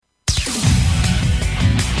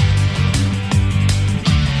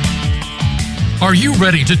Are you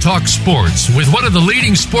ready to talk sports with one of the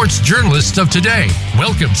leading sports journalists of today?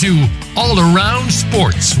 Welcome to All Around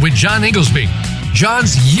Sports with John Inglesby.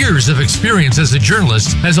 John's years of experience as a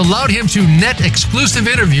journalist has allowed him to net exclusive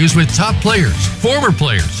interviews with top players, former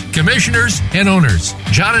players, commissioners, and owners.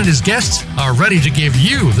 John and his guests are ready to give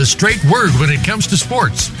you the straight word when it comes to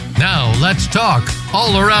sports. Now, let's talk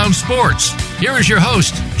All Around Sports. Here is your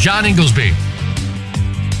host, John Inglesby.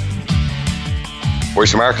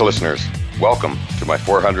 Voice America listeners, welcome to my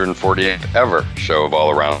 448th ever show of All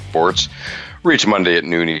Around Sports. Reach Monday at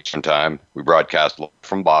noon Eastern Time. We broadcast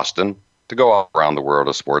from Boston to go all around the world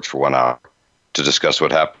of sports for 1 hour to discuss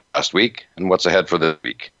what happened last week and what's ahead for this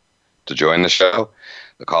week. To join the show,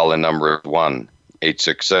 the call-in number is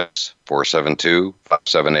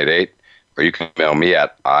 1-866-472-5788, or you can email me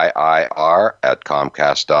at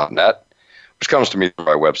iir@comcast.net, which comes to me through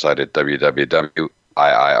my website at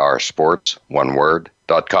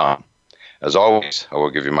www.iirsports.com. As always, I will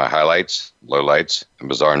give you my highlights, lowlights, and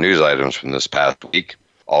bizarre news items from this past week.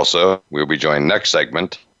 Also, we'll be joined next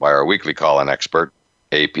segment by our weekly call-in expert,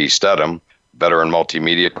 A.P. Stedham, veteran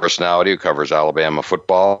multimedia personality who covers Alabama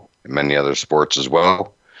football and many other sports as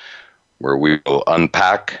well, where we will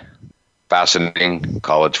unpack fascinating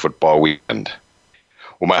college football weekend.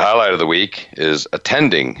 Well, my highlight of the week is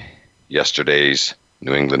attending yesterday's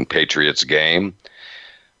New England Patriots game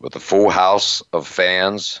with a full house of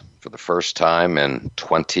fans for the first time in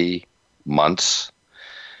 20 months,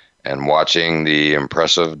 and watching the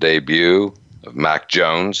impressive debut of Mac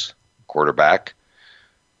Jones, quarterback,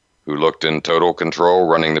 who looked in total control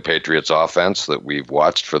running the Patriots offense that we've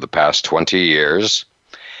watched for the past 20 years.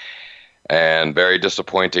 And very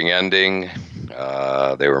disappointing ending.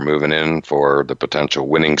 They were moving in for the potential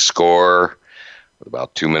winning score with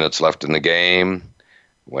about 2 minutes left in the game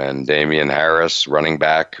when Damian Harris, running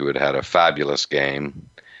back, who had had a fabulous game,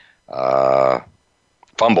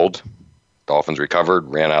 fumbled. Dolphins recovered,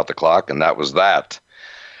 ran out the clock, and that was that.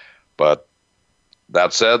 But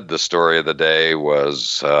that said, the story of the day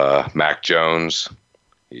was Mac Jones.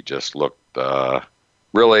 He just looked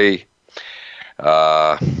really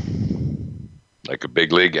like a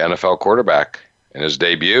big league NFL quarterback in his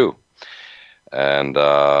debut. And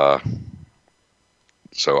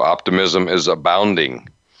so optimism is abounding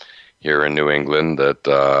here in New England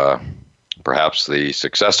that perhaps the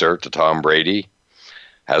successor to Tom Brady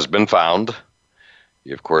has been found.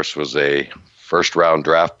 He, of course, was a first-round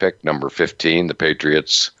draft pick, number 15. The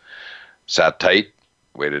Patriots sat tight,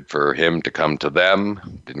 waited for him to come to them,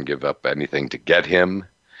 didn't give up anything to get him,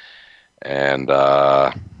 and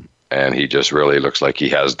he just really looks like he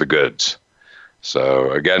has the goods. So,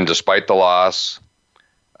 again, despite the loss,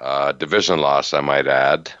 division loss, I might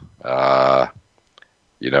add,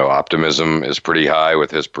 optimism is pretty high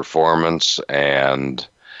with his performance, and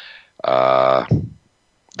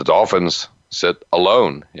the Dolphins sit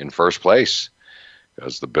alone in first place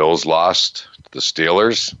because the Bills lost to the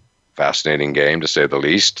Steelers. Fascinating game, to say the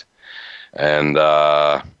least. And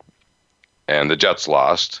the Jets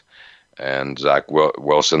lost. And Zach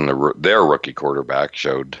Wilson, their rookie quarterback,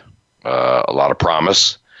 showed a lot of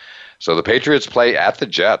promise. So the Patriots play at the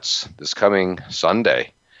Jets this coming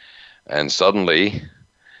Sunday. And suddenly,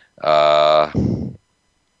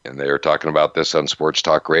 and they were talking about this on Sports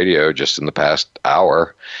Talk Radio just in the past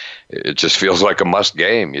hour, it just feels like a must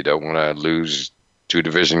game. You don't want to lose two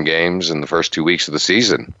division games in the first 2 weeks of the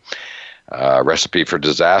season. Recipe for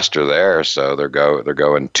disaster there. So they're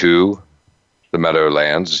going to the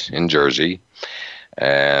Meadowlands in Jersey.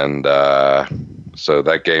 And so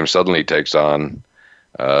that game suddenly takes on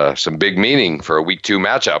some big meaning for a week 2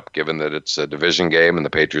 matchup, given that it's a division game and the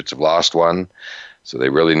Patriots have lost one. So they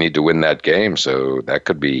really need to win that game. So that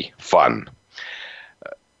could be fun.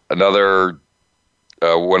 Another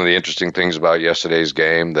one of the interesting things about yesterday's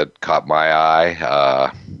game that caught my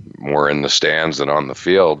eye, more in the stands than on the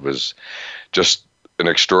field, was just an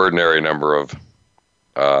extraordinary number of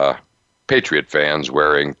Patriot fans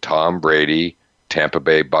wearing Tom Brady Tampa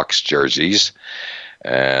Bay Bucks jerseys.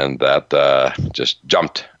 And that just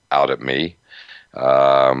jumped out at me.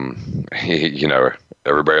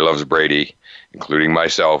 Everybody loves Brady, including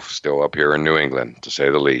myself, still up here in New England, to say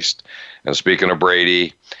the least. And speaking of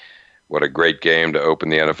Brady, what a great game to open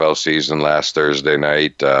the NFL season last Thursday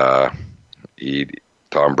night. Tom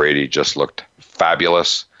Brady just looked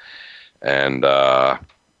fabulous. And, of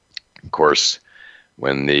course,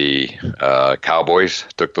 when the Cowboys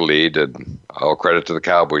took the lead, and all credit to the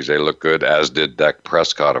Cowboys, they looked good, as did Dak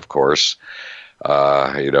Prescott, of course.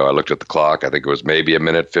 I looked at the clock. I think it was maybe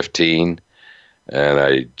 1:15. And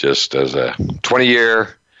I just, as a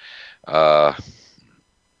 20-year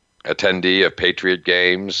attendee of Patriot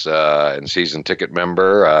games and season ticket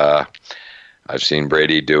member. I've seen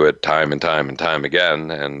Brady do it time and time and time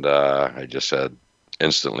again, and I just had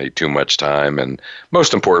instantly too much time. And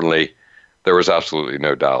most importantly, there was absolutely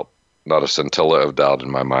no doubt, not a scintilla of doubt in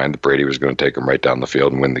my mind that Brady was going to take him right down the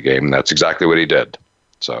field and win the game, and that's exactly what he did.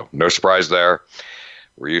 So no surprise there.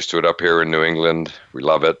 We're used to it up here in New England. We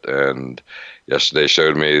love it, and yesterday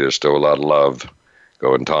showed me there's still a lot of love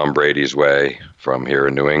going Tom Brady's way from here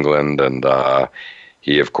in New England, and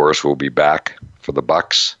he, of course, will be back for the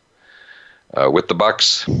Bucs, with the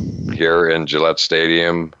Bucs here in Gillette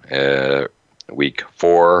Stadium, week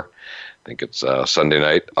 4. I think it's Sunday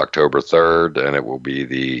night, October 3rd, and it will be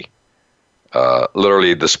the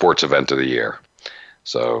literally the sports event of the year.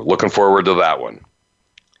 So looking forward to that one.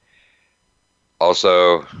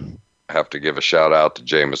 Also, have to give a shout out to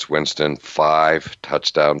Jameis Winston. 5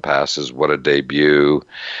 touchdown passes. What a debut.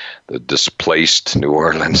 The displaced New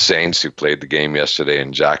Orleans Saints, who played the game yesterday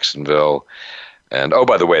in Jacksonville. And, oh,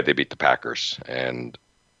 by the way, they beat the Packers and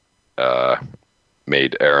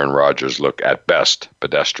made Aaron Rodgers look, at best,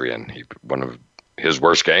 pedestrian. One of his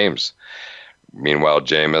worst games. Meanwhile,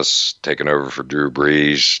 Jameis, taking over for Drew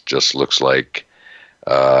Brees, just looks like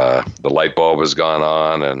the light bulb has gone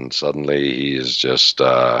on, and suddenly he's just,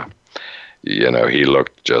 he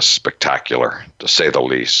looked just spectacular, to say the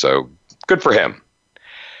least. So good for him.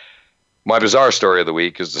 My bizarre story of the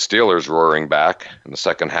week is the Steelers roaring back in the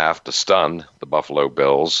second half to stun the Buffalo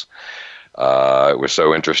Bills. It was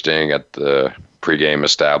so interesting at the pregame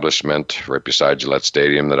establishment right beside Gillette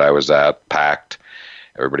Stadium that I was at, packed.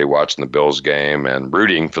 Everybody watching the Bills game and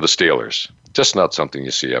rooting for the Steelers. Just not something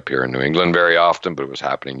you see up here in New England very often, but it was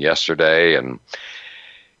happening yesterday. And,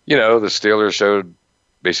 the Steelers showed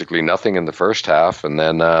basically nothing in the first half. And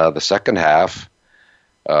then the second half,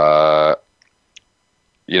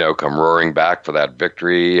 come roaring back for that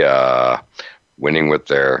victory, winning with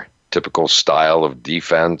their typical style of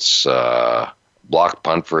defense, block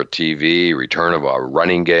punt for a TV, return of a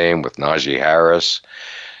running game with Najee Harris.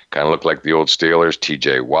 Kind of looked like the old Steelers.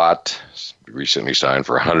 T.J. Watt recently signed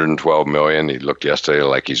for $112 million. He looked yesterday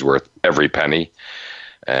like he's worth every penny,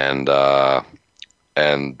 and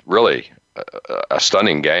really a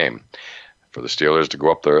stunning game for the Steelers to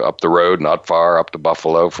go up the road, not far up to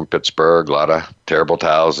Buffalo from Pittsburgh. A lot of terrible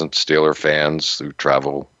towels and Steeler fans who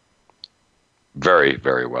travel very,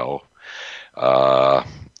 very well. So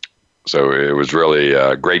it was really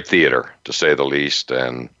great theater, to say the least,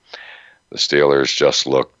 and the Steelers just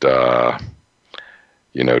looked,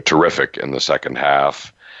 terrific in the second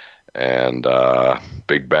half. And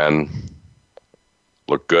Big Ben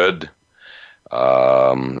looked good.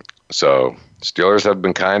 So Steelers have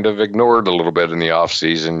been kind of ignored a little bit in the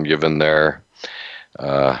offseason, given their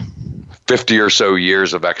 50 or so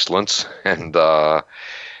years of excellence. And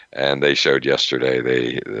they showed yesterday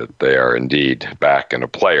that they are indeed back and a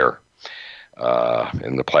player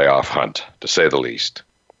in the playoff hunt, to say the least.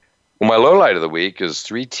 Well, my lowlight of the week is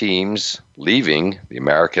 3 teams leaving the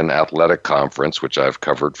American Athletic Conference, which I've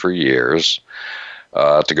covered for years,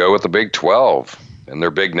 to go with the Big 12. And they're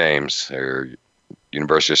big names. They're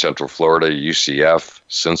University of Central Florida, UCF,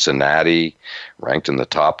 Cincinnati, ranked in the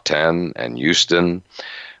top 10, and Houston.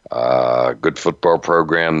 Good football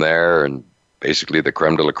program there, and basically the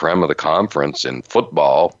creme de la creme of the conference in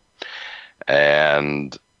football.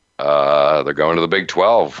 And they're going to the Big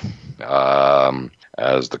 12.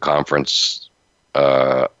 As the conference,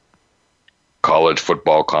 college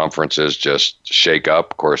football conferences just shake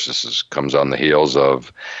up. Of course, this comes on the heels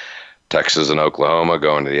of Texas and Oklahoma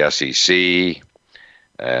going to the SEC.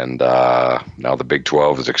 And now the Big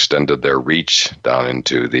 12 has extended their reach down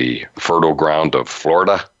into the fertile ground of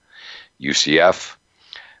Florida, UCF.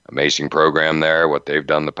 Amazing program there, what they've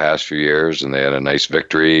done the past few years. And they had a nice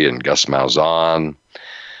victory, and Gus Malzahn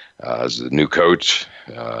as the new coach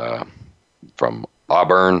from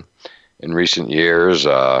Auburn in recent years.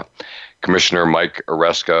 Commissioner Mike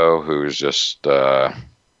Oresco, who's just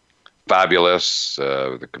fabulous,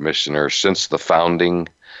 the commissioner since the founding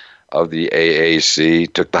of the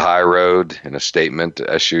AAC, took the high road in a statement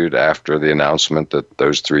issued after the announcement that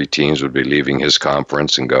those 3 teams would be leaving his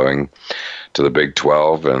conference and going to the Big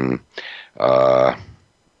 12. And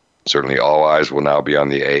certainly all eyes will now be on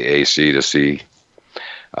the AAC to see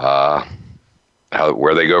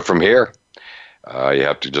where they go from here. You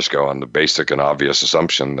have to just go on the basic and obvious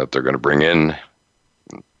assumption that they're going to bring in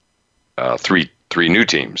three new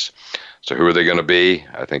teams. So who are they going to be?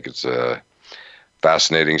 I think it's a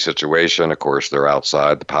fascinating situation. Of course, they're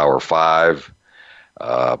outside the Power 5,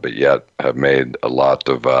 but yet have made a lot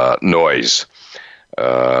of noise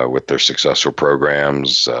with their successful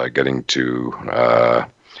programs, getting to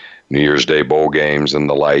New Year's Day bowl games and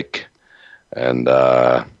the like. And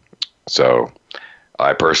so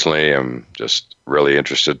I personally am just really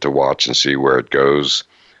interested to watch and see where it goes.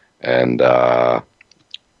 And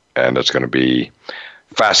it's going to be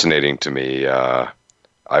fascinating to me.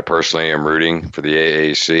 I personally am rooting for the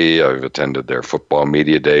AAC. I've attended their football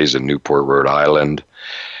media days in Newport, Rhode Island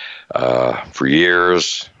for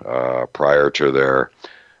years, prior to their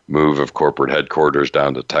move of corporate headquarters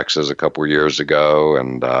down to Texas a couple of years ago.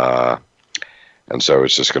 And so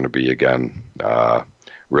it's just going to be, again,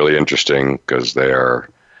 really interesting because they are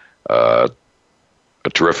a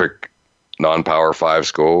terrific non-Power 5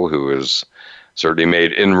 school who has certainly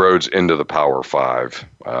made inroads into the Power 5,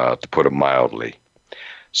 to put it mildly.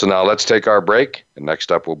 So now let's take our break, and next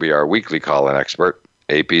up will be our weekly call-in expert,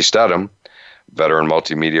 AP Studham, veteran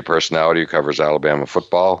multimedia personality who covers Alabama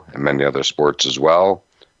football and many other sports as well.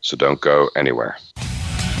 So don't go anywhere.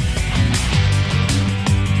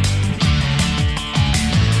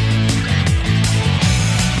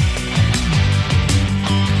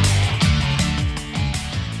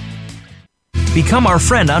 Become our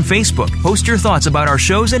friend on Facebook. Post your thoughts about our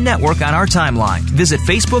shows and network on our timeline. Visit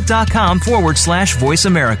Facebook.com/Voice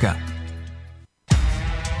America.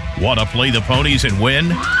 Want to play the ponies and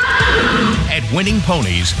win? At Winning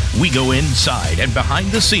Ponies, we go inside and behind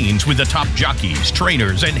the scenes with the top jockeys,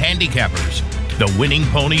 trainers, and handicappers. The Winning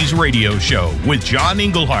Ponies radio show with John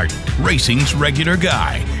Englehart, racing's regular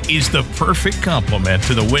guy, is the perfect complement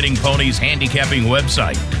to the Winning Ponies handicapping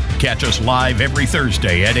website. Catch us live every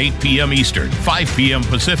Thursday at 8 p.m. Eastern, 5 p.m.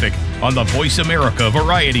 Pacific on the Voice America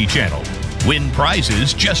Variety Channel. Win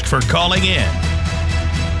prizes just for calling in.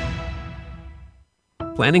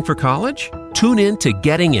 Planning for college? Tune in to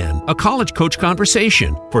Getting In, a college coach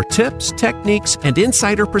conversation for tips, techniques, and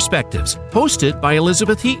insider perspectives. Hosted by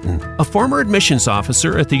Elizabeth Heaton, a former admissions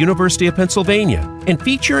officer at the University of Pennsylvania, and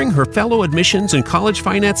featuring her fellow admissions and college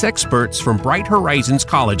finance experts from Bright Horizons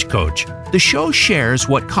College Coach. The show shares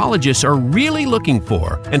what colleges are really looking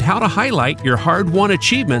for and how to highlight your hard-won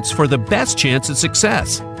achievements for the best chance at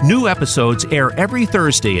success. New episodes air every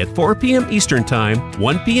Thursday at 4 p.m. Eastern Time,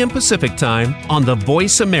 1 p.m. Pacific Time on the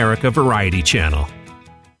Voice America Variety Channel.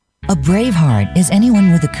 A brave heart is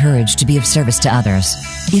anyone with the courage to be of service to others.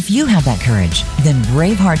 If you have that courage, then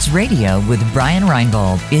Bravehearts Radio with Brian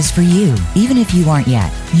Reinbold is for you. Even if you aren't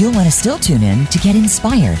yet, you'll want to still tune in to get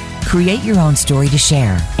inspired, create your own story to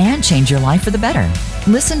share, and change your life for the better.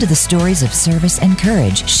 Listen to the stories of service and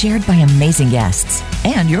courage shared by amazing guests,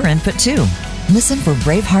 and your input too. Listen for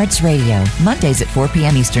Bravehearts Radio, Mondays at 4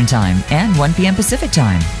 p.m. Eastern Time and 1 p.m. Pacific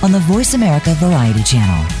Time on the Voice America Variety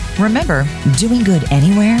Channel. Remember, doing good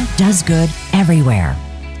anywhere does good everywhere.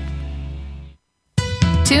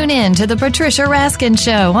 Tune in to The Patricia Raskin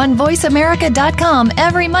Show on VoiceAmerica.com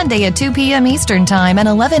every Monday at 2 p.m. Eastern Time and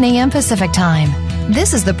 11 a.m. Pacific Time.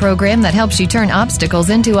 This is the program that helps you turn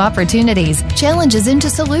obstacles into opportunities, challenges into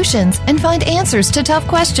solutions, and find answers to tough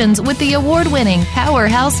questions with the award-winning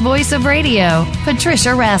powerhouse voice of radio, Patricia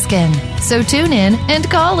Raskin. So tune in and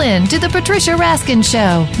call in to The Patricia Raskin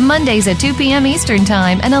Show, Mondays at 2 p.m. Eastern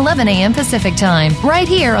Time and 11 a.m. Pacific Time, right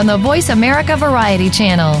here on the Voice America Variety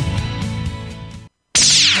Channel.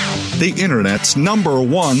 The Internet's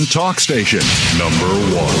 #1 talk station.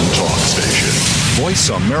 #1 talk station.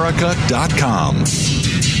 VoiceAmerica.com.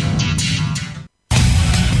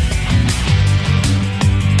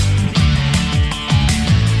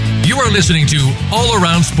 You are listening to All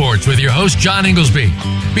Around Sports with your host, John Inglesby.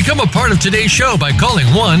 Become a part of today's show by calling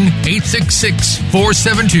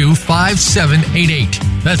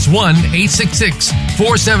 1-866-472-5788. That's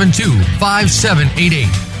 1-866-472-5788.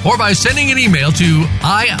 Or by sending an email to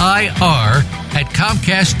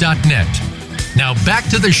iir@comcast.net. Now back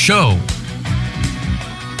to the show.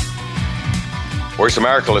 Voice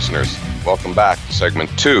America listeners, welcome back to segment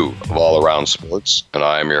 2 of All Around Sports, and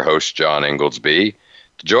I am your host, John Inglesby.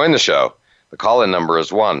 To join the show, the call-in number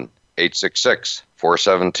is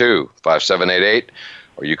 1-866-472-5788,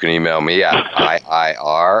 or you can email me at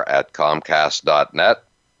iir@comcast.net.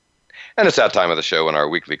 And it's that time of the show when our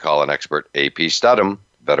weekly call-in expert, AP Studham,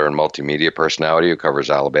 veteran multimedia personality who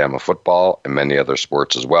covers Alabama football and many other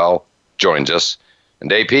sports as well, joins us.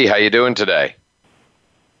 And AP, how you doing today?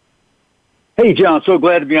 Hey, John, so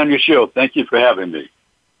glad to be on your show. Thank you for having me.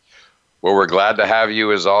 Well, we're glad to have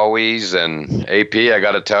you as always. And AP, I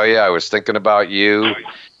got to tell you, I was thinking about you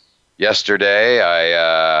yesterday.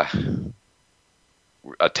 I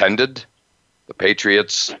attended the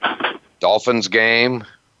Patriots-Dolphins game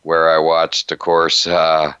where I watched, of course,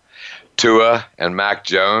 Tua and Mac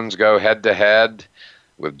Jones go head-to-head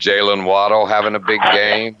with Jalen Waddle having a big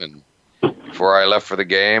game. And before I left for the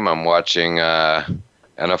game, I'm watching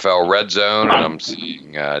NFL Red Zone, and I'm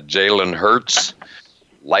seeing Jalen Hurts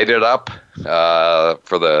light it up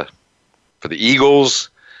for the Eagles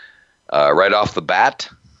right off the bat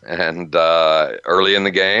and early in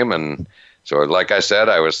the game. And so, like I said,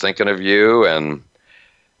 I was thinking of you, and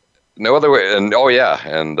no other way. And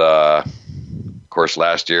of course,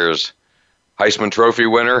 last year's Heisman Trophy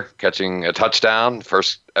winner catching a touchdown.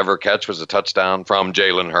 First ever catch was a touchdown from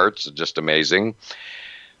Jalen Hurts. Just amazing.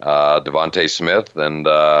 Devontae Smith. And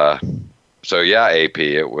AP,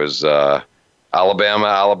 it was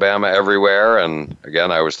Alabama everywhere. And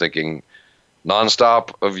again, I was thinking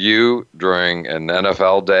nonstop of you during an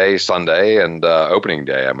NFL day, Sunday, and opening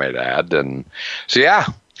day, I might add. And so,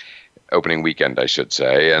 opening weekend, I should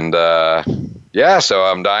say. And so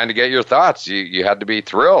I'm dying to get your thoughts. You had to be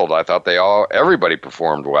thrilled. I thought everybody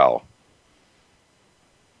performed well.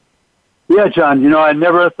 Yeah, John, I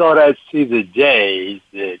never thought I'd see the day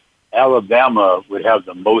that Alabama would have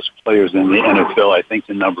the most players in the NFL. I think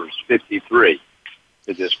the number is 53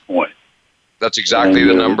 at this point. That's exactly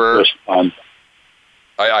the number.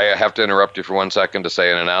 I have to interrupt you for 1 second to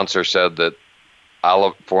say an announcer said that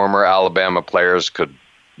former Alabama players could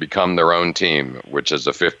become their own team, which is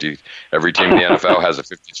every team in the NFL has a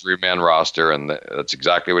 53-man roster, and that's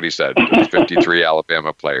exactly what he said. 53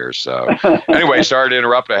 Alabama players. So anyway, sorry to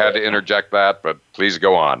interrupt. I had to interject that, but please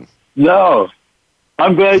go on. No,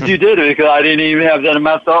 I'm glad you did it because I didn't even have that in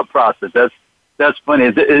my thought process. That's funny.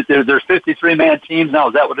 There's 53-man teams now.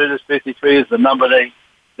 Is that what it is? 53 is the number they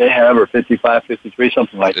have, or 55, 53,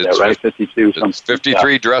 something like that, right? 52, something.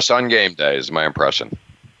 53 dress on game day is my impression.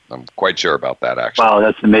 I'm quite sure about that, actually. Wow,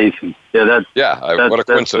 that's amazing. Yeah, what a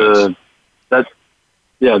coincidence. That's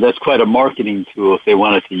quite a marketing tool if they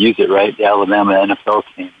wanted to use it, right? The Alabama NFL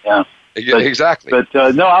team. Yeah, exactly. But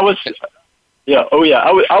no, I was. Yeah,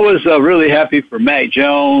 I was really happy for Mac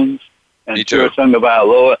Jones and Tua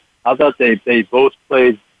Tagovailoa. I thought they both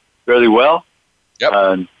played fairly well.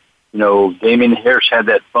 Yep. Damien Harris had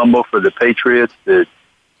that fumble for the Patriots that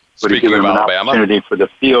would have given him an opportunity for the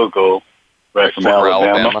field goal. Right from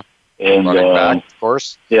Alabama. And running back, of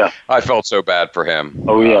course. Yeah. I felt so bad for him.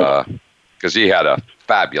 Oh, yeah. Because he had a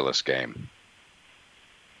fabulous game.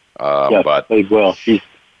 Played well. He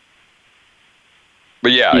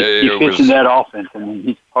fits in that offense, and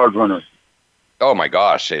he's a hard runner. Oh, my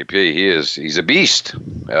gosh, AP, he's a beast.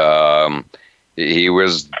 He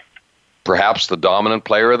was perhaps the dominant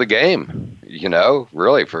player of the game,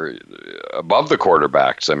 really, for above the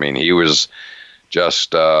quarterbacks. I mean, he was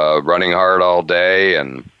just running hard all day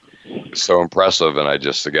and so impressive. And I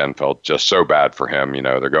just, again, felt just so bad for him.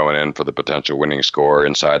 They're going in for the potential winning score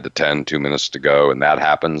inside the 10, 2 minutes to go. And that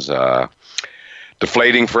happens.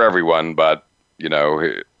 Deflating for everyone, but,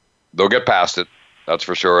 they'll get past it. That's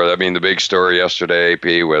for sure. I mean, the big story yesterday,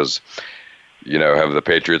 AP, was, have the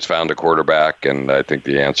Patriots found a quarterback? And I think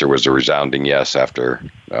the answer was a resounding yes after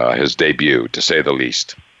his debut, to say the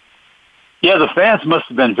least. Yeah, the fans must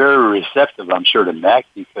have been very receptive, I'm sure, to Mac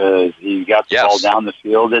because he got the ball down the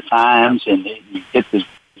field at times and he hit the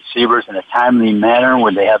receivers in a timely manner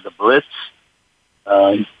when they had the blitz.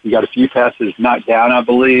 He got a few passes knocked down, I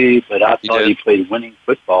believe, but I thought he played winning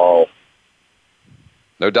football.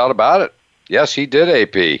 No doubt about it. Yes, he did,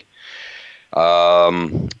 AP.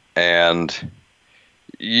 And,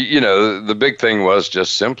 the big thing was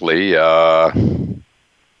just simply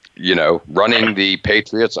running the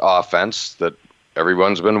Patriots offense that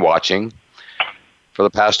everyone's been watching for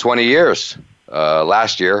the past 20 years.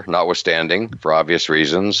 Last year, notwithstanding, for obvious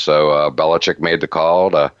reasons. So Belichick made the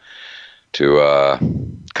call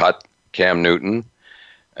to cut Cam Newton,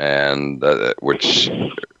 and which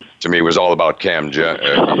to me was all about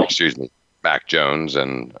Mac Jones.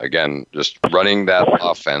 And again, just running that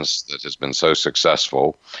offense that has been so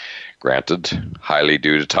successful. Granted, highly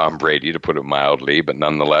due to Tom Brady, to put it mildly, but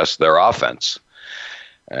nonetheless, their offense.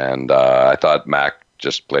 And I thought Mac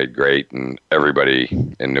just played great, and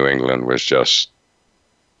everybody in New England was just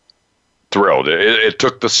thrilled. It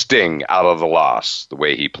took the sting out of the loss, the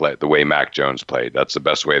way he played, the way Mac Jones played. That's the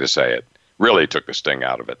best way to say it. Really took the sting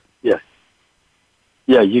out of it. Yeah.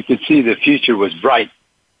 Yeah, you could see the future was bright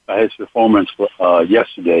by his performance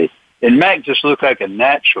yesterday. And Mac just looked like a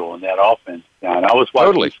natural in that offense. And I was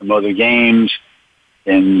watching some other games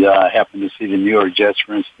and happened to see the New York Jets,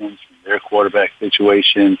 for instance, their quarterback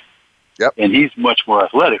situation. Yep. And he's much more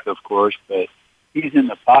athletic, of course, but he's in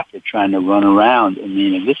the pocket trying to run around. I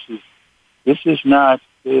mean, this is not.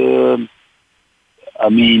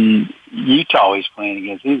 Utah he's playing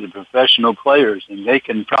against. These are professional players, and they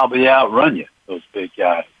can probably outrun you, those big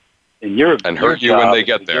guys. And hurt you when they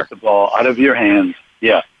get there. Get the ball out of your hands.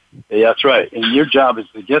 Yeah, that's right. And your job is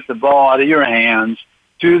to get the ball out of your hands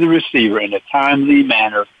to the receiver in a timely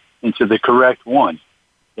manner into the correct one.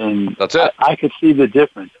 And that's it. I could see the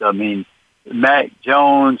difference. I mean, Mac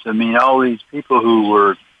Jones, all these people who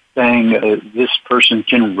were saying this person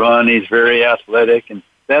can run, he's very athletic, and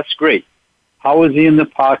that's great. How is he in the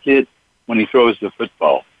pocket when he throws the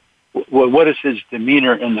football? What is his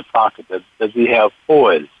demeanor in the pocket? Does he have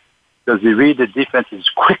poise? Does he read the defenses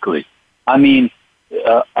quickly? I mean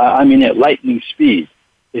at lightning speed.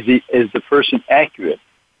 Is the person accurate?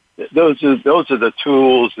 Those are the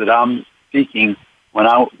tools that I'm seeking when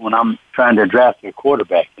I'm trying to draft a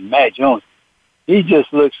quarterback. And Mac Jones, he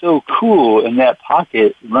just looks so cool in that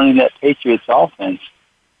pocket running that Patriots offense.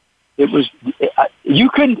 It was you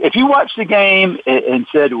couldn't if you watched the game and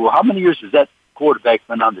said, well, how many years has that quarterback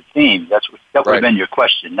been on the team? That would have been your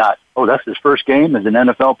question. Not, that's his first game as an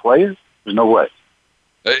NFL player. There's no way.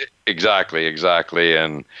 Exactly,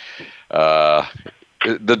 and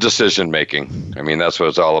the decision making. I mean, that's what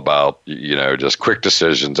it's all about. Just quick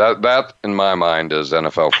decisions. That in my mind is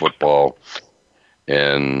NFL football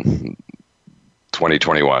in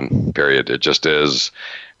 2021. Period. It just is,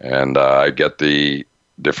 and I get the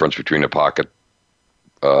difference between a pocket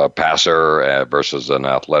passer versus an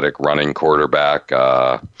athletic running quarterback.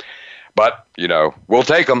 But we'll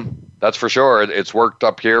take them. That's for sure. It's worked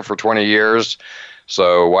up here for 20 years.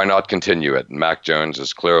 So why not continue it? And Mac Jones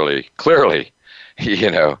is clearly,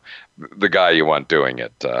 the guy you want doing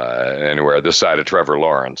it anywhere this side of Trevor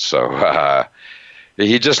Lawrence. So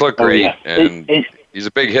he just looked great, and he's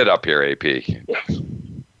a big hit up here, AP.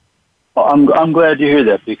 Well, I'm glad to hear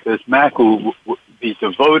that, because Mac will be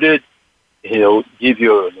devoted. He'll give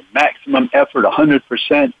you the maximum effort,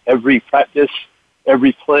 100%, every practice,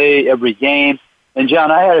 every play, every game. And,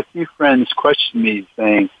 John, I had a few friends question me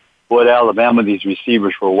saying, at Alabama, these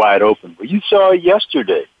receivers were wide open. But you saw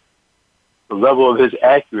yesterday the level of his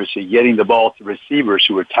accuracy getting the ball to receivers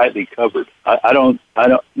who were tightly covered. I don't.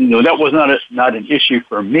 That was not an issue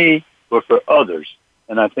for me, but for others.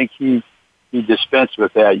 And I think he dispensed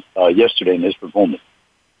with that yesterday in his performance.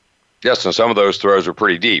 Yes, and some of those throws were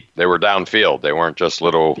pretty deep. They were downfield. They weren't just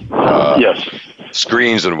little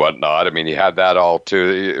screens and whatnot. I mean, he had that all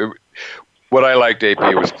too. What I liked,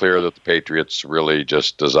 AP, was clear that the Patriots really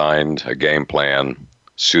just designed a game plan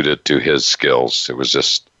suited to his skills. It was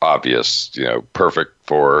just obvious, perfect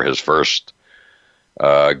for his first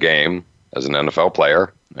game as an NFL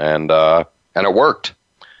player, and it worked.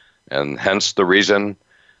 And hence the reason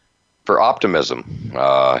for optimism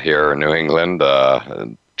here in New England.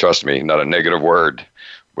 Trust me, not a negative word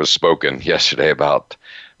was spoken yesterday about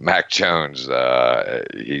Mac Jones.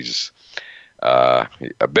 He's a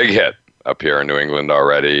big hit up here in New England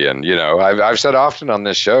already. And, I've said often on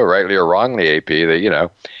this show, rightly or wrongly, AP,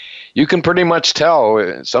 that, you can pretty much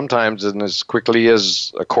tell sometimes in as quickly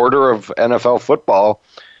as a quarter of NFL football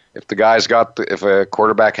if if a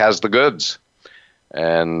quarterback has the goods.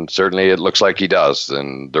 And certainly it looks like he does.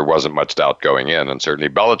 And there wasn't much doubt going in. And certainly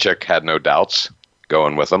Belichick had no doubts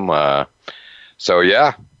going with him.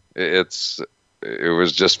 It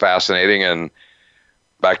was just fascinating. And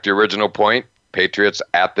back to your original point, Patriots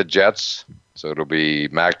at the Jets. So it'll be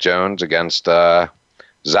Mac Jones against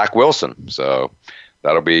Zach Wilson. So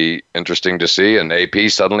that'll be interesting to see. And AP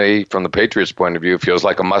suddenly, from the Patriots' point of view, feels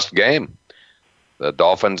like a must game. The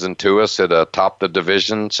Dolphins and Tua sit atop the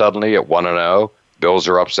division suddenly at 1-0. Bills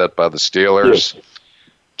are upset by the Steelers. Yes.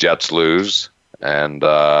 Jets lose. And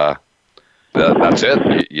that's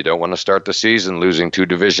it. You don't want to start the season losing 2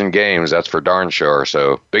 division games. That's for darn sure.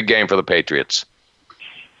 So big game for the Patriots.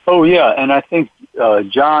 Oh, yeah. And I think,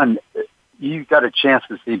 John, you got a chance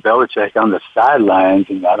to see Belichick on the sidelines.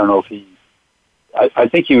 And I don't know if I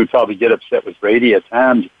think he would probably get upset with Brady at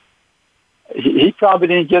times. He probably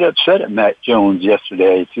didn't get upset at Mac Jones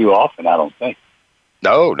yesterday too often, I don't think.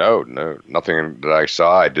 No, nothing that I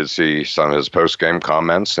saw. I did see some of his post-game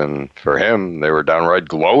comments, and for him, they were downright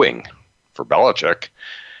glowing for Belichick.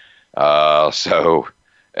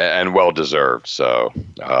 And well-deserved. So,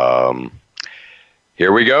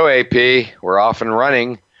 here we go, AP. We're off and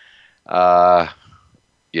running, with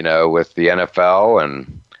the NFL,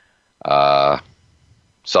 and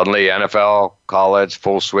suddenly NFL, college,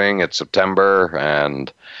 full swing. It's September,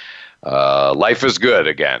 and life is good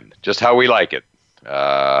again, just how we like it.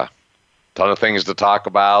 Ton of things to talk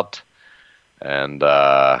about, and,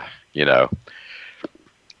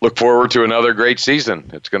 look forward to another great season.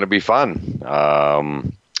 It's going to be fun.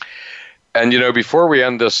 And, before we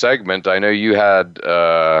end this segment, I know you had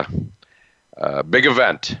a big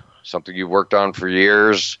event, something you've worked on for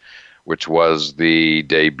years, which was the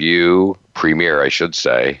premiere, I should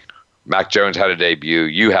say. Mac Jones had a debut.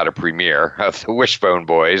 You had a premiere of the Wishbone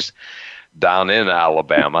Boys. down in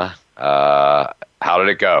Alabama. How did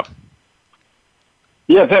it go?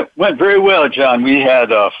 Yeah, that went very well, John. We had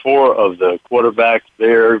 4 of the quarterbacks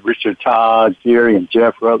there, Richard Todd, Jerry and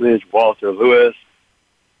Jeff Rutledge, Walter Lewis.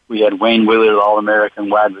 We had Wayne Willard, All-American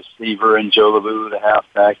wide receiver, and Joe LeBou, the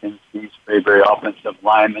halfback, and Steve Sprayberry, offensive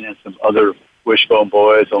lineman, and some other Wishbone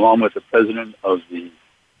boys, along with the president of the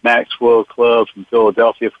Maxwell Club from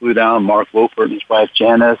Philadelphia flew down, Mark Wolford and his wife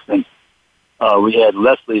Janice, and we had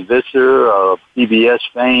Leslie Visser of PBS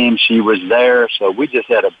fame. She was there, so we just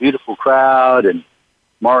had a beautiful crowd, and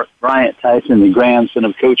Mark Bryant Tyson, the grandson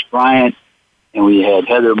of Coach Bryant, and we had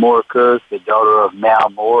Heather Moore-Kirk, the daughter of Mal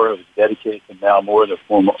Moore, who was dedicated to Mal Moore, the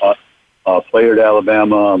former player at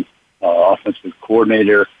Alabama, offensive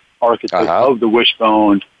coordinator, architect of the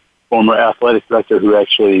Wishbone, former athletic director who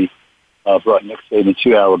actually brought Nick Saban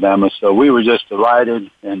to Alabama. So we were just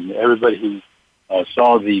delighted, and everybody who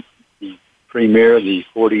saw the premiere, the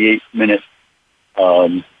 48-minute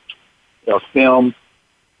film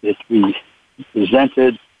that we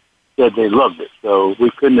presented, said they loved it. So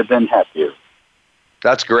we couldn't have been happier.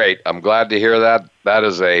 That's great. I'm glad to hear that. That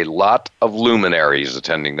is a lot of luminaries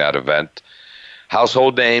attending that event.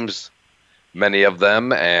 Household names, many of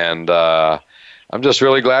them, and I'm just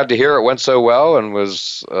really glad to hear it went so well and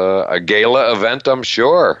was a gala event, I'm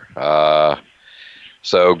sure.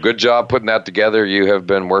 So good job putting that together. You have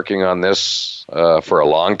been working on this for a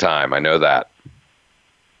long time. I know that.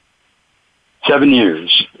 7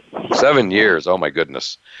 years. 7 years. Oh, my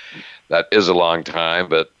goodness. That is a long time,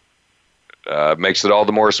 but makes it all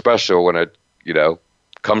the more special when it,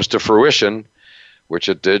 comes to fruition, which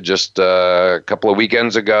it did just a couple of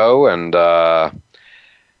weekends ago, and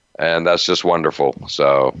that's just wonderful.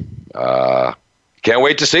 So can't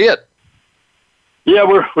wait to see it. Yeah,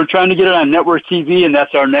 we're trying to get it on network TV, and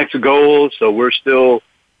that's our next goal. So we're still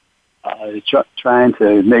trying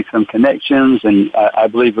to make some connections, and I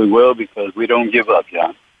believe we will because we don't give up,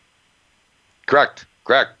 John. Correct.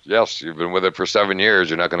 Yes, you've been with it for 7 years.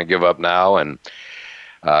 You're not going to give up now, and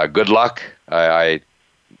good luck. I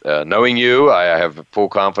knowing you, I have full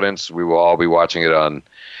confidence we will all be watching it on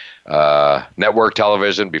network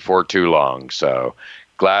television before too long. So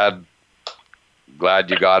glad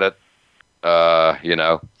you got it.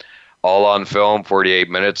 All on film, 48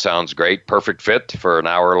 minutes sounds great. Perfect fit for an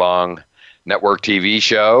hour-long network TV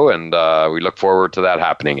show, and we look forward to that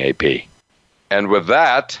happening, AP. And with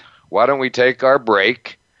that, why don't we take our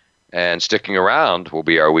break? And sticking around will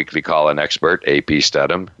be our weekly call-in expert, AP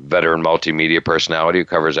Stedham, veteran multimedia personality who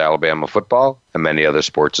covers Alabama football and many other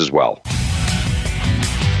sports as well.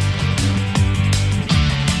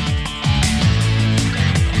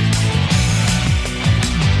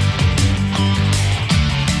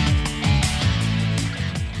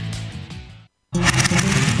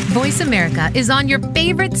 Voice America is on your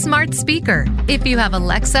favorite smart speaker. If you have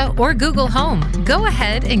Alexa or Google Home, go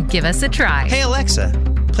ahead and give us a try. Hey, Alexa,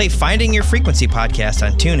 play Finding Your Frequency podcast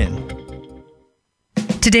on TuneIn.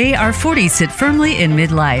 Today, our 40s sit firmly in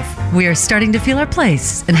midlife. We are starting to feel our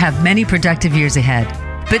place and have many productive years ahead.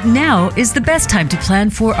 But now is the best time to plan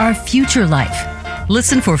for our future life.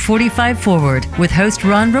 Listen for 45 Forward with host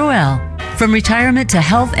Ron Roel. From retirement to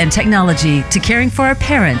health and technology to caring for our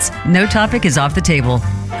parents, no topic is off the table.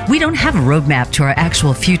 We don't have a roadmap to our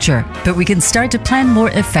actual future, but we can start to plan more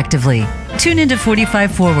effectively. Tune into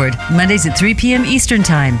 45 Forward, Mondays at 3 p.m. Eastern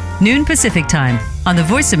Time, noon Pacific Time, on the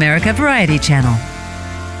Voice America Variety Channel.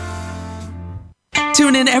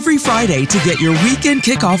 Tune in every Friday to get your weekend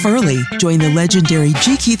kickoff early. Join the legendary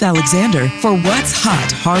G. Keith Alexander for What's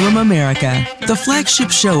Hot Harlem America. The flagship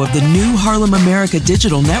show of the new Harlem America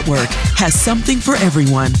Digital Network has something for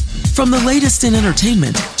everyone. From the latest in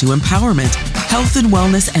entertainment to empowerment, health and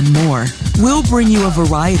wellness, and more, we'll bring you a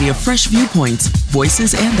variety of fresh viewpoints,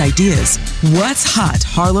 voices, and ideas. What's Hot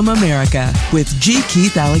Harlem America with G.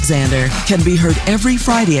 Keith Alexander can be heard every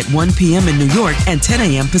Friday at 1 p.m. in New York and 10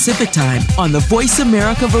 a.m. Pacific Time on the Voice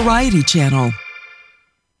America Variety Channel.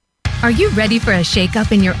 Are you ready for a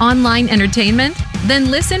shakeup in your online entertainment? Then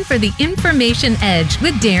listen for the Information Edge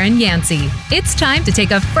with Darren Yancey. It's time to take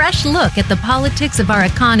a fresh look at the politics of our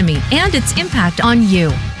economy and its impact on you.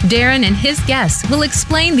 Darren and his guests will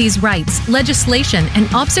explain these rights, legislation,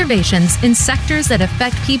 and observations in sectors that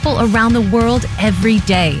affect people around the world every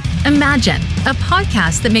day. Imagine a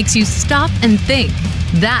podcast that makes you stop and think.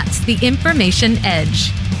 That's the Information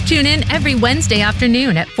Edge. Tune in every Wednesday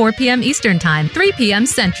afternoon at 4 p.m. Eastern Time, 3 p.m.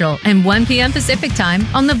 Central, and 1 p.m. Pacific Time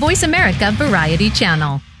on the Voice America Variety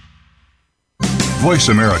Channel. Voice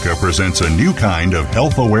America presents a new kind of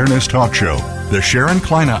health awareness talk show, the Sharon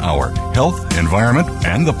Kleina Hour, Health, Environment,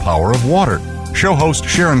 and the Power of Water. Show host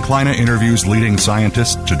Sharon Kleina interviews leading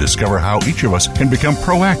scientists to discover how each of us can become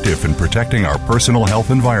proactive in protecting our personal health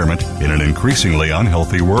environment in an increasingly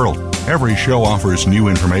unhealthy world. Every show offers new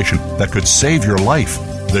information that could save your life.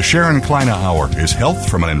 The Sharon Kleina Hour is health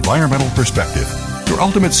from an environmental perspective, your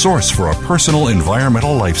ultimate source for a personal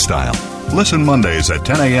environmental lifestyle. Listen Mondays at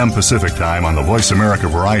 10 a.m. Pacific Time on the Voice America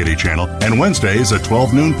Variety Channel and Wednesdays at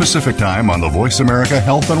 12 noon Pacific Time on the Voice America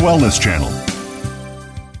Health and Wellness Channel.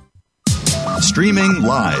 Streaming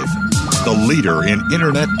live, the leader in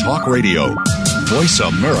Internet talk radio,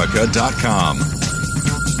 voiceamerica.com.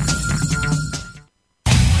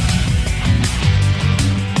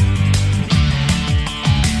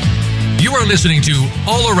 You are listening to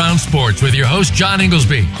All Around Sports with your host, John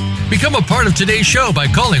Inglesby. Become a part of today's show by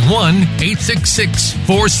calling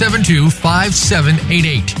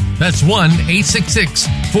 1-866-472-5788. That's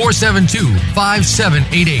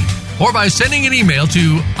 1-866-472-5788. Or by sending an email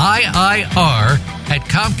to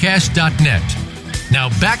iir@comcast.net. Now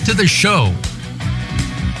back to the show.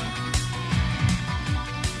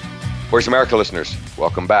 Voice America listeners,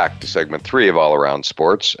 welcome back to segment 3 of All Around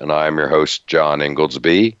Sports, and I'm your host, John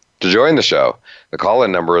Inglesby. To join the show, the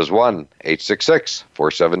call-in number is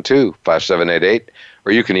 1-866-472-5788,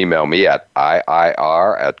 or you can email me at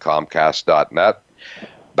iir@comcast.net.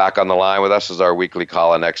 Back on the line with us is our weekly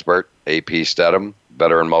call-in expert, AP Stedham,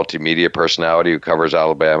 veteran multimedia personality who covers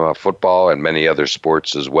Alabama football and many other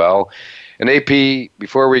sports as well. And AP,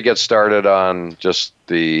 before we get started on just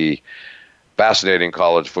the fascinating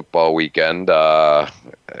college football weekend,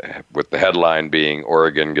 with the headline being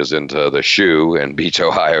Oregon goes into the shoe and beats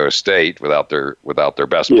Ohio State without their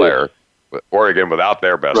best player, Oregon without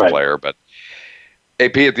their best player. But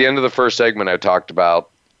AP, at the end of the first segment, I talked about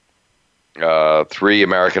 3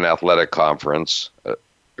 American Athletic Conference, a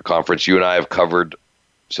conference you and I have covered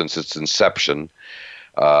since its inception.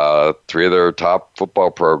 3 of their top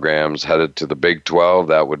football programs headed to the Big 12.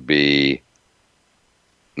 That would be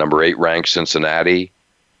number 8 ranked Cincinnati,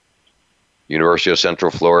 University of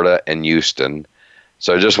Central Florida, and Houston.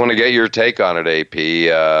 So I just want to get your take on it,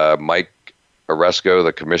 AP. Mike Aresco,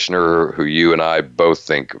 the commissioner, who you and I both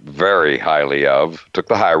think very highly of, took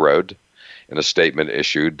the high road in a statement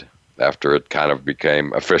issued after it kind of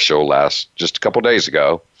became official just a couple days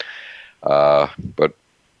ago. But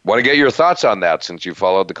want to get your thoughts on that, since you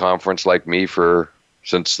followed the conference like me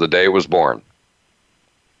since the day it was born.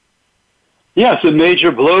 Yeah, it's a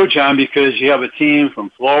major blow, John, because you have a team from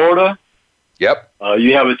Florida. Yep.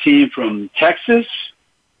 You have a team from Texas,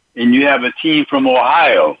 and you have a team from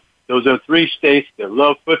Ohio. Those are 3 states that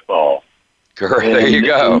love football. Correct. There you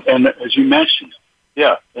go. And as you mentioned,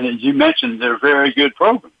 they're very good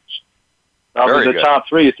programs. Probably the top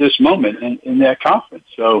 3 at this moment in that conference.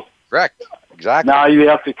 So correct. Exactly. Now you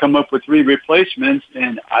have to come up with 3 replacements,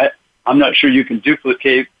 and I'm not sure you can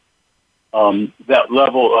duplicate that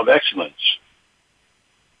level of excellence.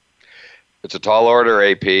 It's a tall order,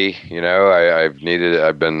 AP. I've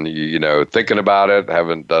been, thinking about it.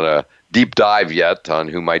 Haven't done a deep dive yet on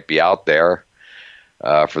who might be out there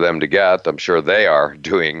for them to get. I'm sure they are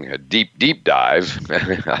doing a deep dive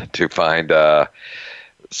to find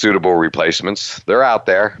suitable replacements. They're out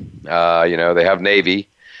there. They have Navy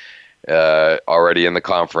already in the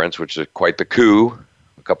conference, which is quite the coup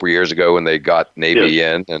a couple of years ago when they got Navy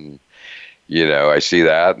in. And, I see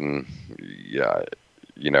that. And,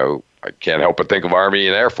 I can't help but think of Army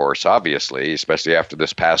and Air Force, obviously, especially after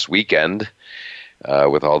this past weekend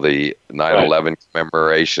with all the 9/11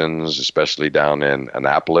 commemorations, especially down in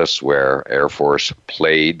Annapolis where Air Force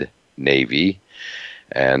played Navy.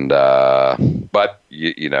 And but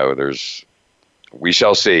we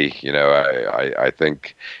shall see. I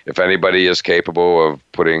think if anybody is capable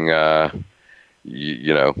of putting,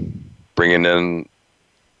 bringing in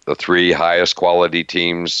the 3 highest quality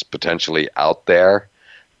teams potentially out there,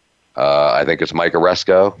 I think it's Mike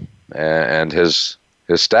Aresco and his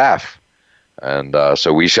staff. And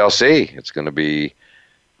so we shall see. It's going to be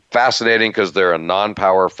fascinating because they're a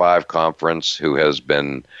non-Power 5 conference who has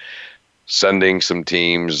been sending some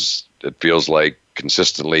teams, it feels like,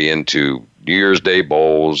 consistently into New Year's Day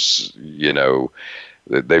bowls.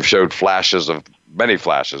 They've showed many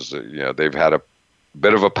flashes. They've had a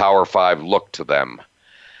bit of a Power 5 look to them,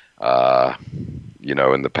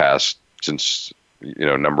 in the past since,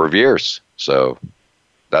 number of years. So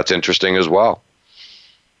that's interesting as well.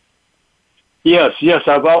 Yes.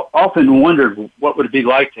 I've often wondered what would it be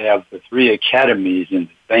like to have the 3 academies in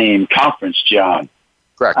the same conference, John.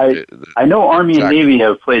 Correct. I know Army and Navy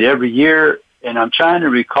have played every year, and I'm trying to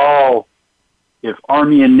recall if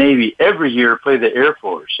Army and Navy every year play the Air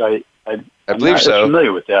Force. I'm believe not so.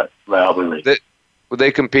 familiar with that rivalry.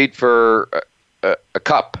 They compete for a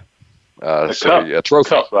cup. A trophy.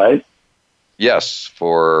 Cup, right? Yes,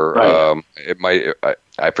 for it might.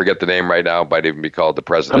 I forget the name right now. It might even be called the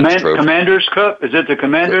President's Trophy. Commander's Cup. Is it the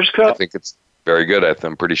Commander's Cup? I think it's very good.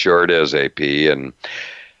 I'm pretty sure it is, AP. And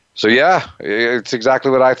so, yeah, it's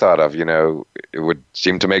exactly what I thought of. You know, it would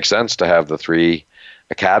seem to make sense to have the three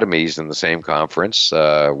academies in the same conference.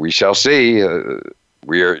 We shall see.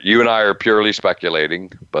 You and I are purely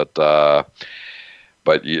speculating, but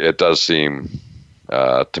it does seem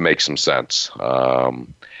to make some sense.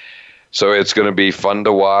 So it's going to be fun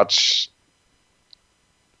to watch.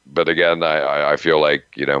 But again, I feel like,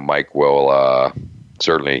 you know, Mike will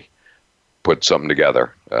certainly put something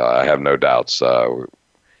together. I have no doubts.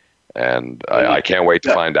 And I can't wait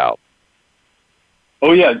to find out.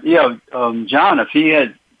 Oh, yeah. John, if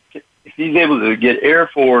he's able to get Air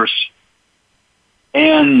Force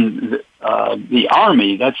and the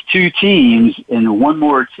Army, that's two teams, and one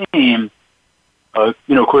more team. Of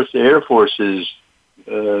course, the Air Force is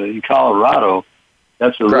in Colorado.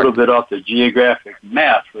 That's a little bit off the geographic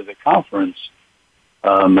map for the conference.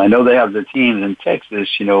 I know they have the teams in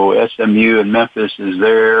Texas. You know, SMU and Memphis is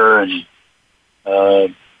there, and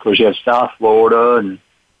of course you have South Florida.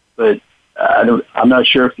 But I'm not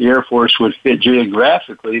sure if the Air Force would fit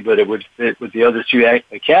geographically, but it would fit with the other two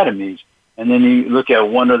academies. And then you look at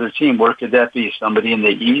one other team. Where could that be? Somebody in the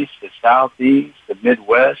East, the Southeast, the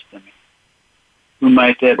Midwest? I mean, who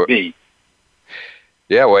might that be?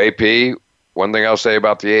 Yeah, well, AP, one thing I'll say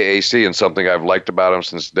about the AAC, and something I've liked about them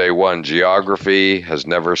since day one, geography has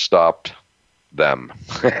never stopped them.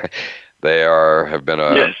 They have been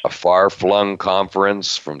a far-flung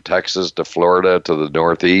conference from Texas to Florida to the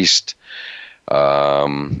Northeast.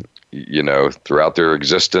 You know, throughout their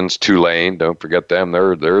existence, Tulane, don't forget them.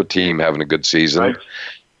 They're a team having a good season. Right.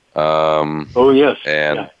 Yes.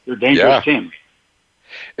 And they're a dangerous team.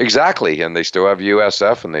 Exactly, and they still have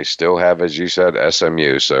USF, and they still have, as you said,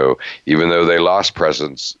 SMU. So even though they lost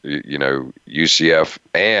presence, you know, UCF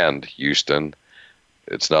and Houston,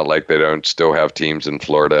 it's not like they don't still have teams in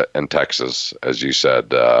Florida and Texas, as you said.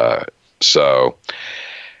 So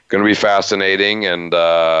going to be fascinating, and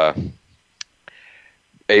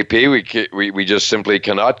AP, we just simply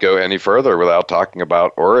cannot go any further without talking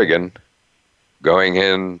about Oregon going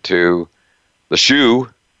into the shoe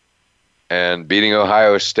and beating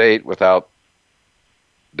Ohio State without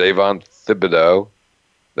Davon Thibodeau,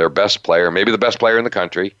 their best player, maybe the best player in the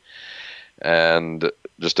country, and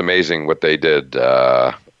just amazing what they did.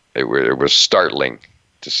 It was startling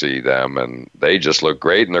to see them, and they just looked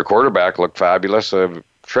great, and their quarterback looked fabulous. A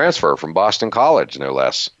transfer from Boston College, no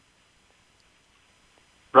less.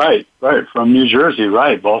 Right, from New Jersey,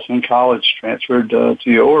 right. Boston College transferred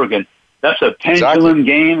to Oregon. That's a pendulum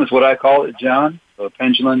game is what I call it, John. A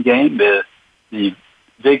pendulum game, the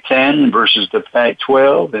Big Ten versus the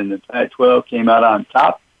Pac-12, and the Pac-12 came out on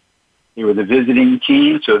top. They were the visiting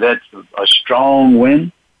team, so that's a strong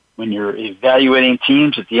win when you're evaluating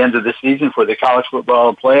teams at the end of the season for the college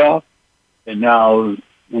football playoff. And now,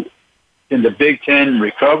 can the Big Ten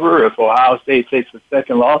recover? If Ohio State takes a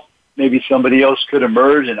second loss, maybe somebody else could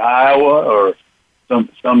emerge in Iowa or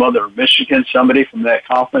some other Michigan, somebody from that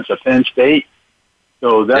conference, a Penn State.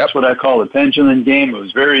 So that's what I call the pendulum game. It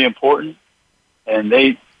was very important, and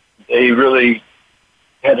they really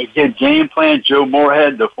had a good game plan. Joe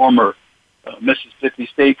Moorhead, the former Mississippi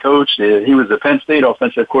State coach, he was the Penn State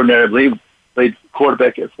offensive coordinator, I believe, played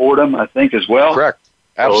quarterback at Fordham, I think, as well. Correct.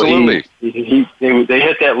 Absolutely. So they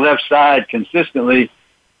hit that left side consistently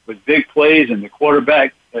with big plays, and the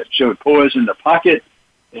quarterback that showed poise in the pocket,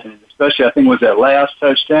 and especially I think it was that last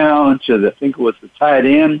touchdown to I think it was the tight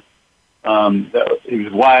end. He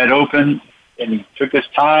was wide open, and he took his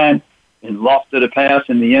time and lofted a pass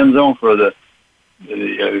in the end zone for the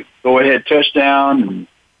go-ahead touchdown, and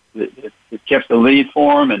it kept the lead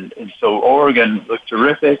for him. And so Oregon looked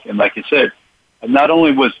terrific. And like you said, not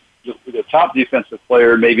only was the top defensive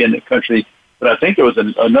player maybe in the country, but I think there was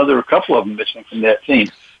another couple of them missing from that team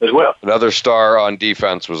as well. Another star on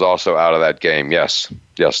defense was also out of that game. Yes,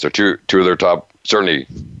 they're two of their top, certainly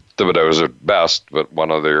Thibodeau is their best, but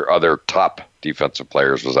one of their other top defensive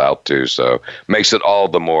players was out too. So makes it all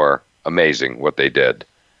the more amazing what they did.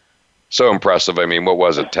 So impressive. I mean, what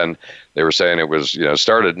was it? 10? They were saying it was,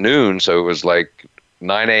 started noon, so it was like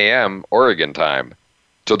 9 a.m. Oregon time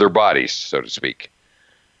to their bodies, so to speak.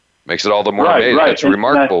 Makes it all the more amazing. Right. It's a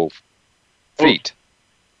remarkable feat.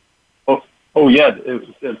 Oh, yeah, it was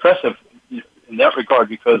impressive in that regard,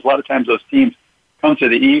 because a lot of times those teams come to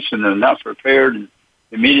the East and they're not prepared, and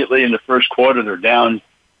immediately in the first quarter they're down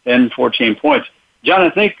 10, 14 points. John, I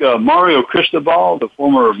think Mario Cristobal, the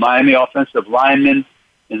former Miami offensive lineman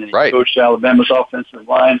and then he coached Alabama's offensive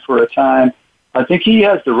line for a time. I think he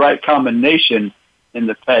has the right combination in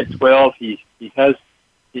the Pac-12. He has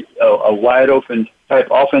a wide open type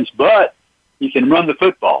offense, but he can run the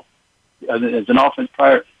football. As an as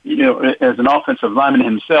an offensive lineman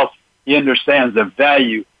himself, he understands the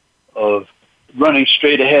value of running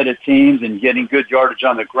straight ahead at teams and getting good yardage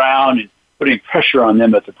on the ground and putting pressure on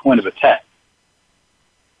them at the point of attack.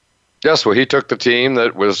 Yes, well, he took the team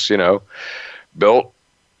that was, built,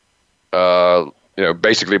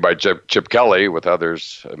 basically by Chip Kelly, with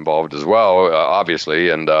others involved as well, obviously.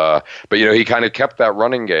 And but he kind of kept that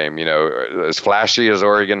running game. As flashy as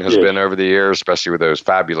Oregon has been over the years, especially with those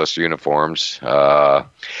fabulous uniforms.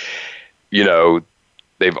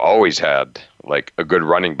 They've always had like a good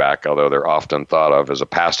running back, although they're often thought of as a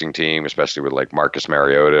passing team, especially with like Marcus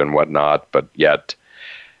Mariota and whatnot. But yet,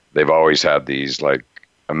 they've always had these like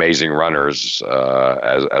amazing runners,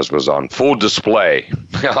 as was on full display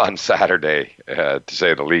on Saturday, to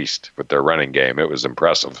say the least, with their running game. It was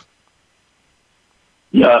impressive.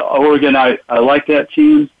 Yeah, Oregon, I like that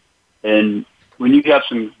team. And when you have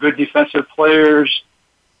some good defensive players,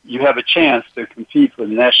 you have a chance to compete for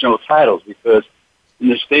the national titles, because in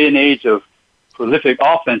this day and age of prolific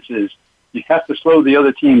offenses, you have to slow the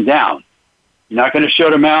other team down. You're not going to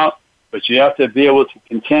shut them out, but you have to be able to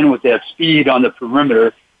contend with that speed on the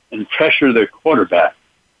perimeter and pressure the quarterback.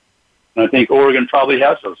 And I think Oregon probably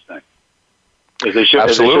has those things, as they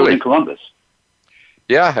showed in Columbus.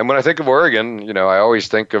 Yeah, and when I think of Oregon, I always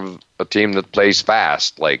think of a team that plays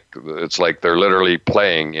fast. Like it's like they're literally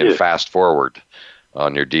playing in fast forward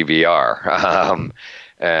on your DVR.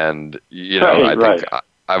 And I think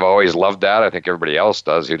I've always loved that. I think everybody else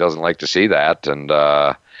does. Who doesn't like to see that? And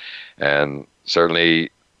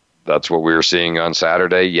certainly that's what we were seeing on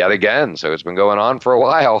Saturday yet again. So it's been going on for a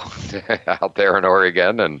while out there in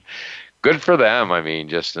Oregon, and good for them. I mean,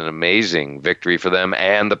 just an amazing victory for them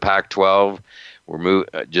and the Pac-12.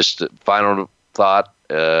 Just final thought.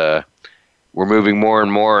 We're moving more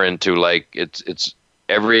and more into like it's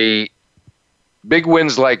every big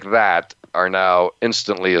wins like that are now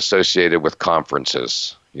instantly associated with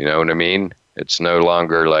conferences. You know what I mean? It's no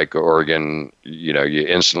longer like Oregon, you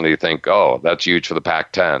instantly think, oh, that's huge for the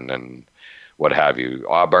Pac-10 and what have you.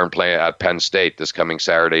 Auburn playing at Penn State this coming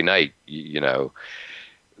Saturday night, the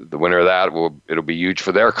winner of that it'll be huge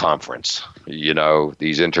for their conference. These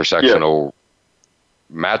intersectional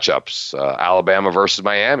matchups, Alabama versus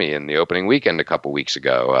Miami in the opening weekend a couple weeks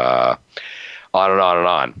ago, on and on and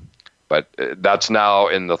on. But that's now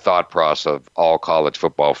in the thought process of all college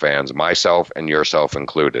football fans, myself and yourself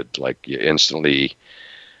included. Like you instantly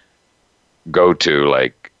go to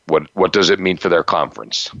like, what does it mean for their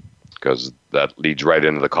conference? Because that leads right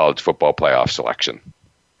into the college football playoff selection.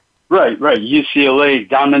 Right. UCLA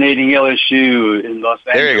dominating LSU in Los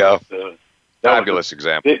Angeles. There you go. Fabulous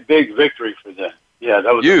example. Big victory for them. Yeah,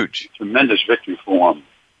 that was huge. A tremendous victory for them.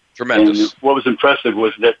 Tremendous. And what was impressive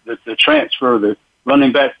was that the transfer, the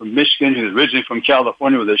running back from Michigan, who's originally from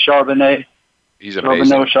California, with a Charbonnet. He's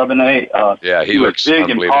amazing. Charbonnet. He looks big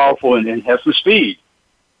and powerful and has some speed.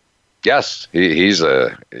 Yes, he's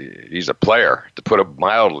a player, to put it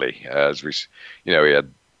mildly. As we, he had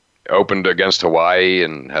opened against Hawaii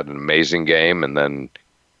and had an amazing game, and then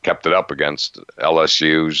kept it up against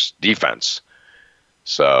LSU's defense.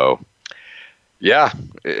 So, yeah,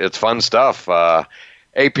 it's fun stuff.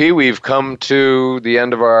 AP, we've come to the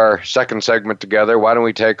end of our second segment together. Why don't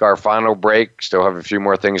we take our final break? Still have a few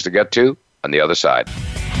more things to get to on the other side.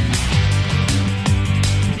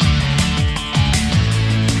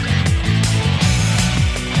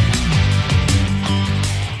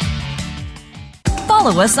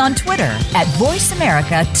 Follow us on Twitter at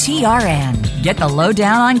VoiceAmericaTRN. Get the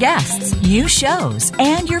lowdown on guests, new shows,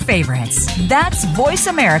 and your favorites. That's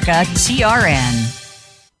VoiceAmericaTRN.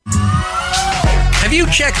 Have you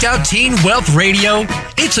checked out Teen Wealth Radio?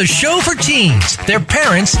 It's a show for teens, their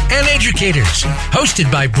parents, and educators.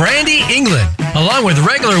 Hosted by Brandy England. Along with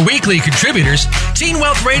regular weekly contributors, Teen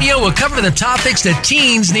Wealth Radio will cover the topics that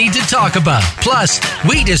teens need to talk about. Plus,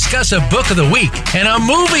 we discuss a book of the week and a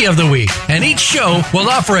movie of the week. And each show will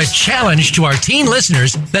offer a challenge to our teen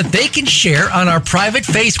listeners that they can share on our private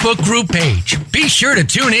Facebook group page. Be sure to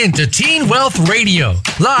tune in to Teen Wealth Radio,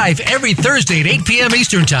 live every Thursday at 8 p.m.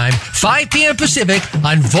 Eastern Time, 5 p.m. Pacific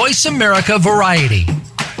on Voice America Variety.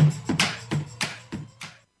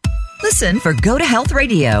 Listen for Go to Health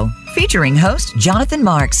Radio. featuring host Jonathan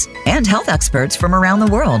Marks and health experts from around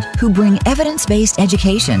the world who bring evidence-based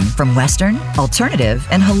education from Western, alternative,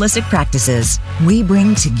 and holistic practices. We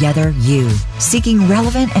bring together you, seeking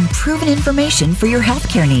relevant and proven information for your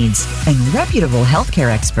healthcare needs, and reputable healthcare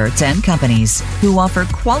experts and companies who offer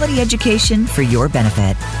quality education for your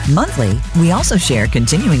benefit. Monthly, we also share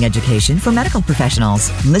continuing education for medical professionals.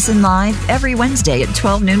 Listen live every Wednesday at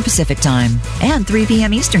 12 noon Pacific Time and 3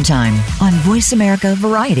 p.m. Eastern Time on Voice America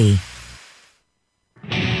Variety.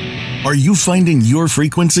 Are you finding your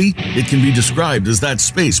frequency? It can be described as that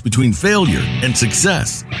space between failure and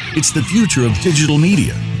success. It's the future of digital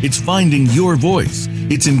media. It's finding your voice.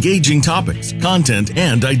 It's engaging topics, content,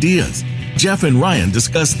 and ideas. Jeff and Ryan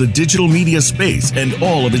discuss the digital media space and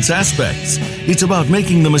all of its aspects. It's about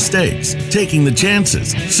making the mistakes, taking the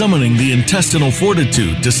chances, summoning the intestinal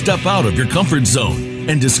fortitude to step out of your comfort zone,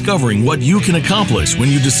 and discovering what you can accomplish when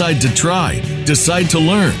you decide to try, decide to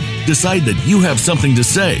learn, decide that you have something to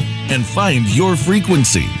say, and find your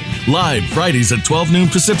frequency. Live Fridays at 12 noon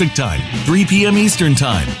Pacific Time, 3 p.m. Eastern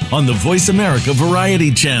Time on the Voice America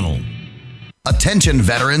Variety Channel. Attention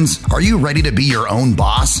veterans, are you ready to be your own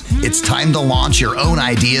boss? It's time to launch your own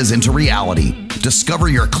ideas into reality. Discover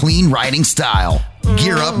your clean writing style.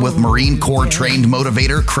 Gear up with Marine Corps trained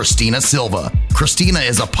motivator Christina Silva. Christina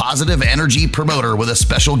is a positive energy promoter with a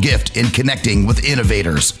special gift in connecting with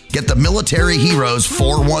innovators. Get the Military Heroes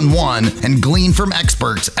 411 and glean from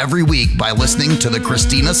experts every week by listening to The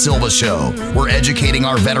Christina Silva Show. We're educating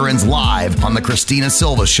our veterans live on The Christina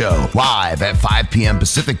Silva Show, live at 5 p.m.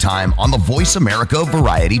 Pacific Time on the Voice America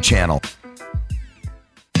Variety Channel.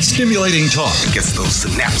 Stimulating talk. It gets those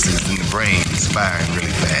synapses in the brain firing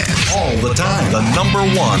really fast. All the time. The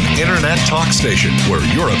 #1 internet talk station where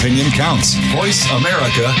your opinion counts.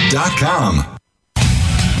 VoiceAmerica.com.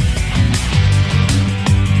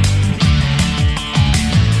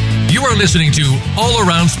 You are listening to All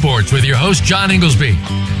Around Sports with your host, John Inglesby.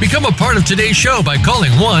 Become a part of today's show by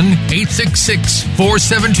calling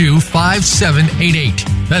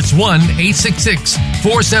 1-866-472-5788. That's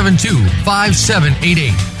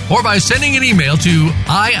 1-866-472-5788. Or by sending an email to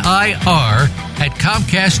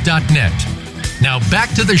iir@comcast.net. Now back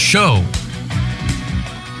to the show.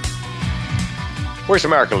 Voice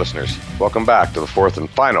America listeners, welcome back to the fourth and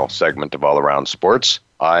final segment of All Around Sports.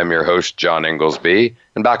 I'm your host, John Inglesby,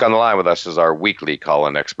 and back on the line with us is our weekly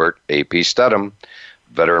call-in expert, A.P. Stedham,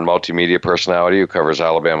 veteran multimedia personality who covers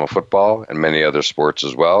Alabama football and many other sports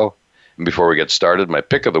as well. And before we get started, my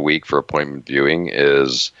pick of the week for appointment viewing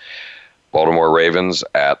is Baltimore Ravens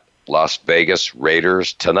at Las Vegas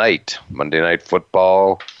Raiders tonight. Monday Night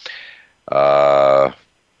Football.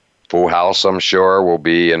 Full house, I'm sure, will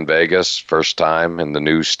be in Vegas. First time in the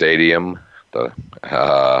new stadium, the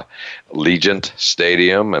Allegiant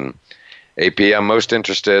Stadium. And AP, I'm most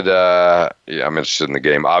interested. I'm interested in the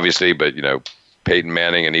game, obviously, but, you know, Peyton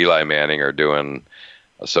Manning and Eli Manning are doing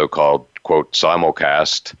a so-called, quote,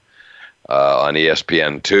 simulcast on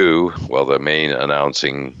ESPN2. Well, the main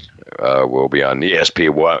announcing will be on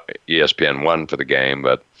ESPN1 for the game.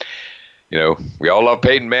 But, you know, we all love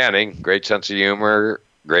Peyton Manning. Great sense of humor,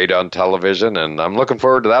 great on television, and I'm looking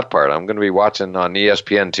forward to that part. I'm going to be watching on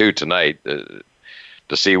ESPN2 tonight to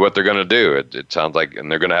see what they're going to do. It sounds like, and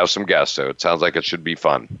they're going to have some guests, so it sounds like it should be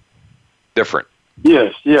fun. Different.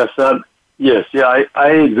 Yes. I